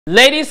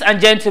Ladies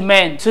and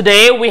gentlemen,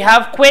 today we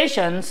have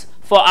questions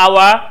for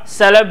our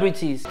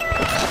celebrities.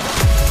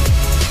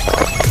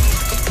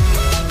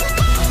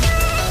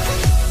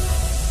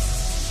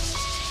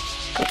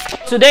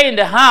 Today in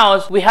the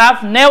house, we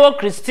have Neo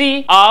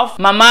Christie of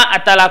Mama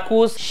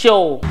Atalaku's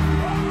show.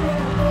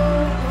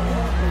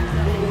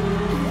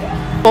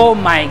 Oh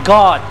my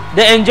God,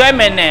 the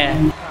enjoyment there.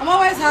 I'm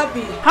always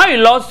happy. How you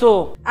lost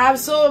so? I'm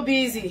so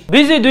busy.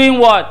 Busy doing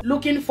what?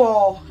 Looking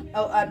for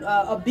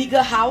a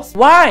bigger house.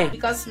 Why?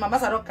 Because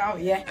Mama's don't come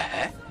here.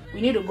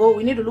 We need to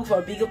look for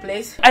a bigger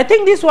place. I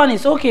think this one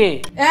is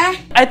okay. Eh?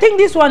 I think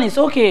this one is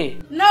okay.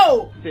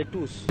 No. Jesus!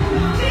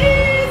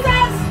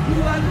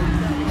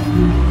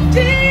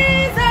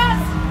 Jesus!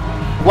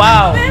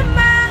 Wow.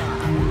 Remember.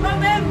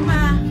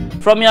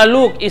 From your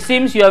look, it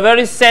seems you are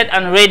very set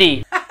and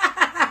ready.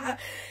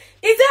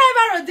 Is there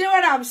ever a day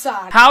when I'm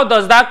sad? How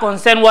does that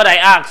concern what I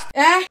asked?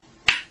 Eh?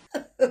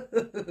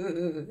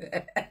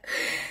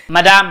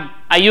 Madam,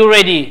 are you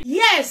ready?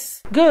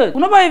 Yes. Good.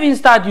 Whenever I even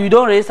start, you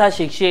don't raise her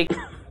shake.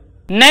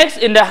 Next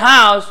in the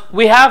house,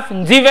 we have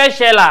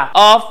Ndive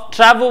of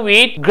Travel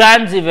with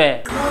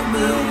Ndive.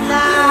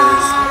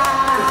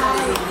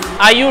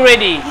 Are you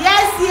ready?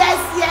 Yes.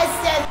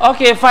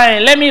 Okay,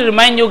 fine. Let me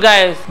remind you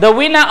guys, the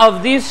winner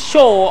of this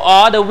show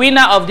or the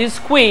winner of this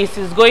quiz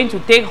is going to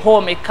take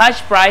home a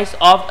cash prize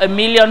of 1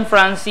 million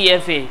francs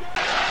CFA.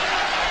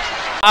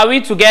 Are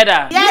we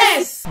together?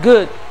 Yes.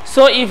 Good.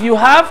 So if you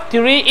have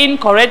 3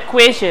 incorrect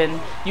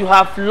questions, you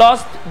have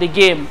lost the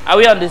game. Are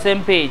we on the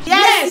same page?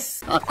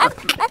 Yes.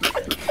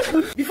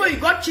 Before you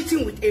got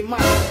cheating with a man,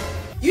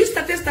 you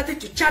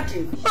started to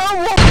chatting.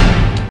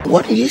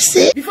 What did you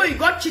say? Before you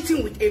got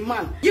cheating with a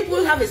man, you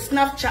will have a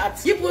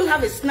Snapchat.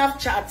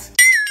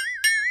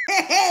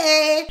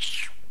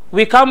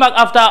 We come back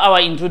after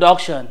our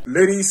introduction.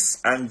 Ladies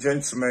and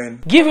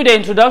gentlemen, Give you the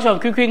introduction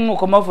quick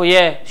come up for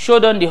here. Show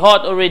them the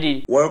hot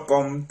already.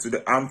 welcome to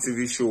the ARM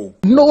TV show.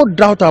 No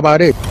doubt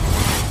about it.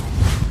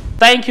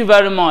 Thank you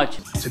very much.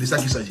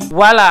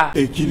 Voila.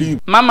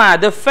 Mama,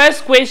 the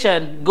first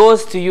question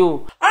goes to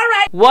you.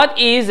 Alright. What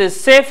is the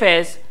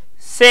safest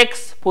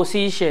sex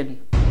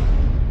position?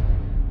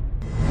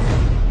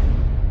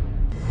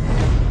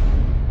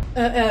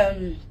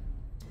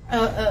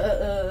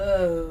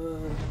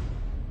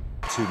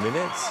 2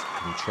 minutes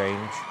can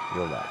change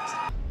your life.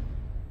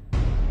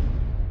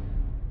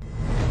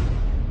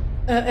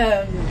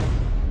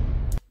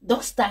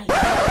 Dog style.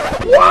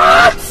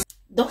 What?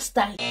 Dog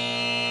style.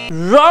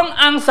 Wrong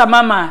answer,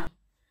 Mama.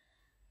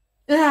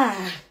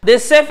 Ah, The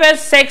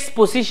safest sex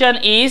position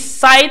is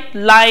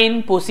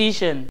sideline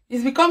position.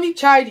 it's becoming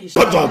childish.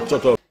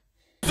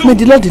 May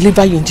the Lord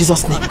deliver you in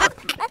Jesus' name.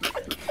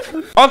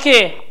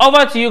 Okay,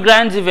 over to you,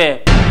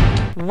 Ndive.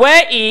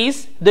 Where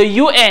is the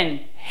UN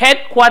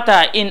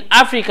headquarters in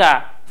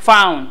Africa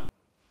found?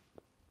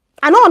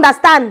 I don't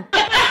understand.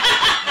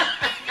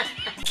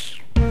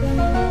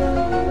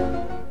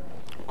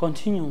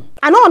 Continue.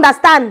 I don't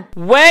understand.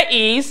 Where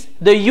is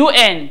the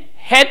UN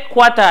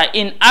headquarters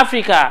in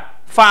Africa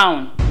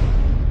found?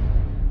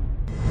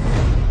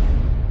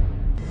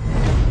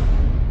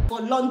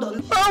 For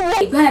London.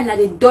 Abraham na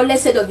the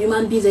dullest set of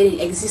human beings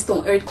that exist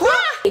on earth.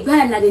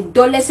 Abraham na the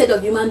dullest set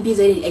of human beings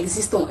that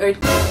exist on earth.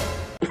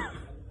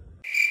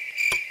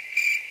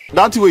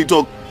 That's the way you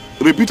talk.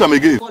 Repeat them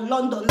again. For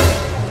London.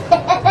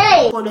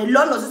 For the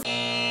London.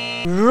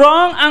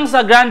 Wrong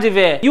answer,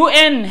 Ndive.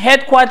 UN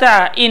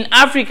headquarters in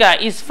Africa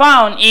is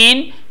found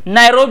in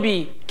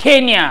Nairobi,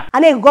 Kenya. I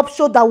need to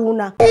show that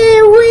one.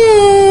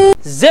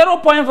 0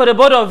 point for the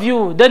both of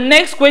you. The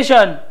next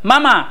question,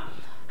 Mama,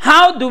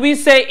 how do we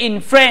say in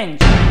French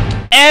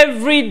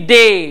every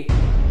day?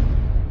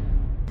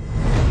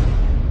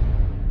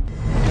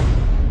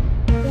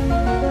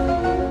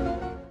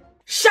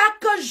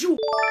 Chaque jour.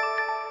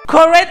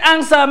 Correct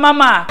answer,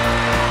 Mama.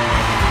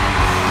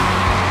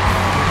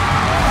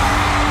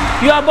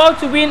 You are about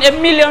to win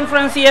 1 million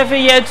francs CFA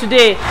here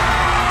today.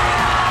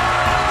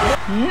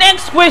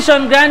 Next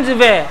question,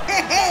 Ndive.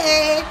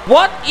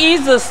 What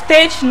is the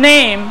stage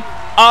name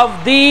of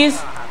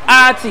these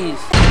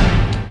artists?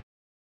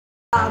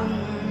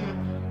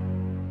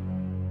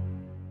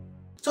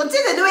 So this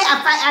is the way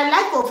I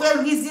like for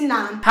very reason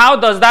now. How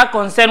does that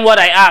concern what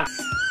I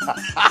asked?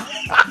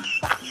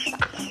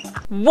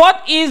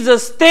 What is the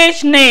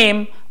stage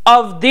name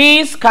of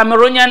these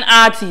Cameroonian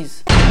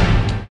artists?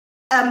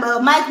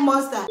 Mike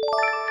Monster.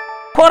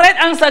 Correct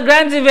answer,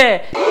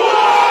 Ndive.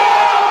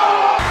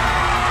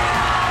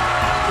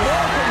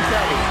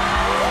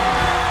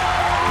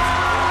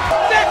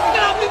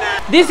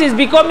 This is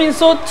becoming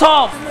so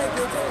tough.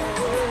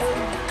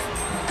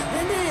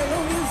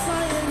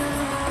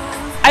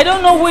 I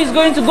don't know who is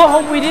going to go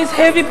home with this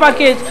heavy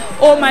package.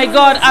 Oh my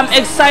God, I'm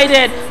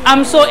excited.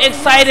 I'm so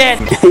excited.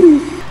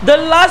 The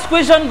last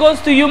question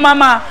goes to you,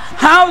 Mama.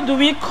 How do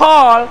we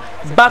call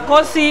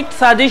Bakosi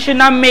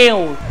traditional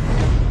meal?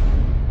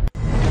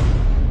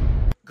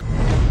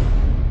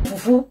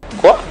 Fufu.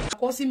 What?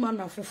 Bakosi man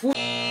na fufu.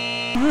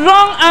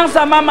 Wrong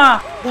answer, Mama.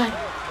 Why?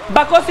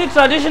 Bakosi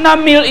traditional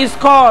meal is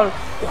called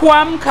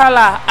kwam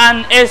kala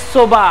and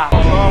esoba.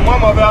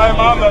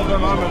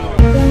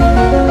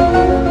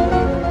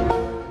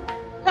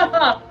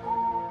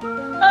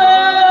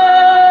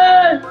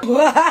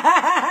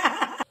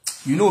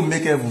 You know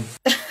make heaven.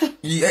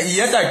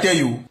 Yes, I tell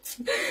you.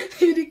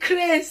 You the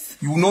craze.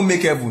 You know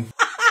make heaven.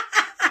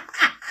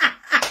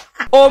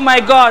 Oh my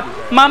God,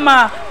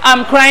 Mama,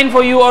 I'm crying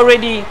for you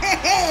already.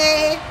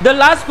 The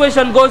last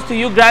question goes to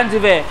you,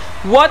 Ndive.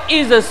 What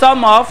is the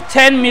sum of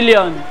 10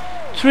 million,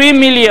 3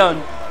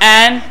 million,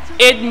 and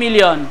 8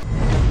 million?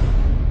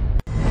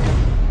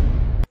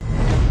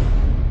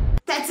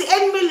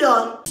 38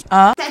 million.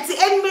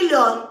 38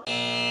 million.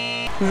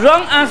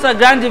 Wrong answer,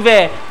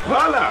 Ndive.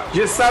 Voilà,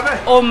 je savais.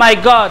 Oh my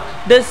God,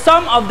 the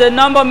sum of the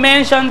number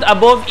mentioned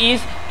above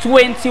is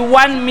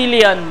 21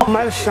 million.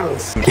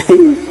 Malchance.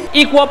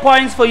 Equal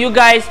points for you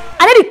guys.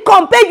 I need to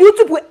compare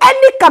YouTube with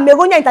any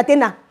Cameroonian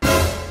entertainer.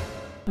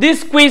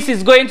 This quiz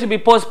is going to be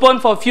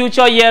postponed for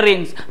future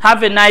hearings.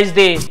 Have a nice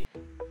day.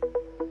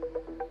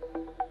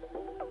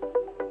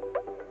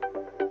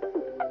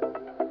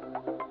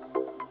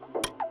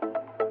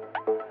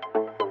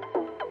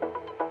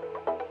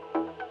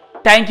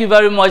 Thank you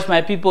very much,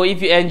 my people.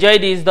 If you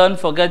enjoyed this, don't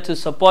forget to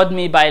support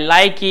me by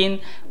liking,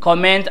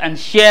 comment, and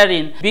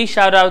sharing. Big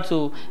shout out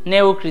to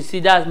Neo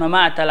Crisida's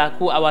Mama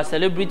Atalaku, our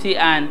celebrity,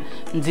 and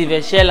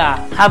Ndive.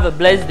 Have a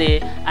blessed day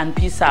and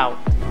peace out.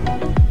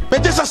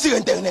 Mettez ça sur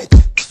Internet.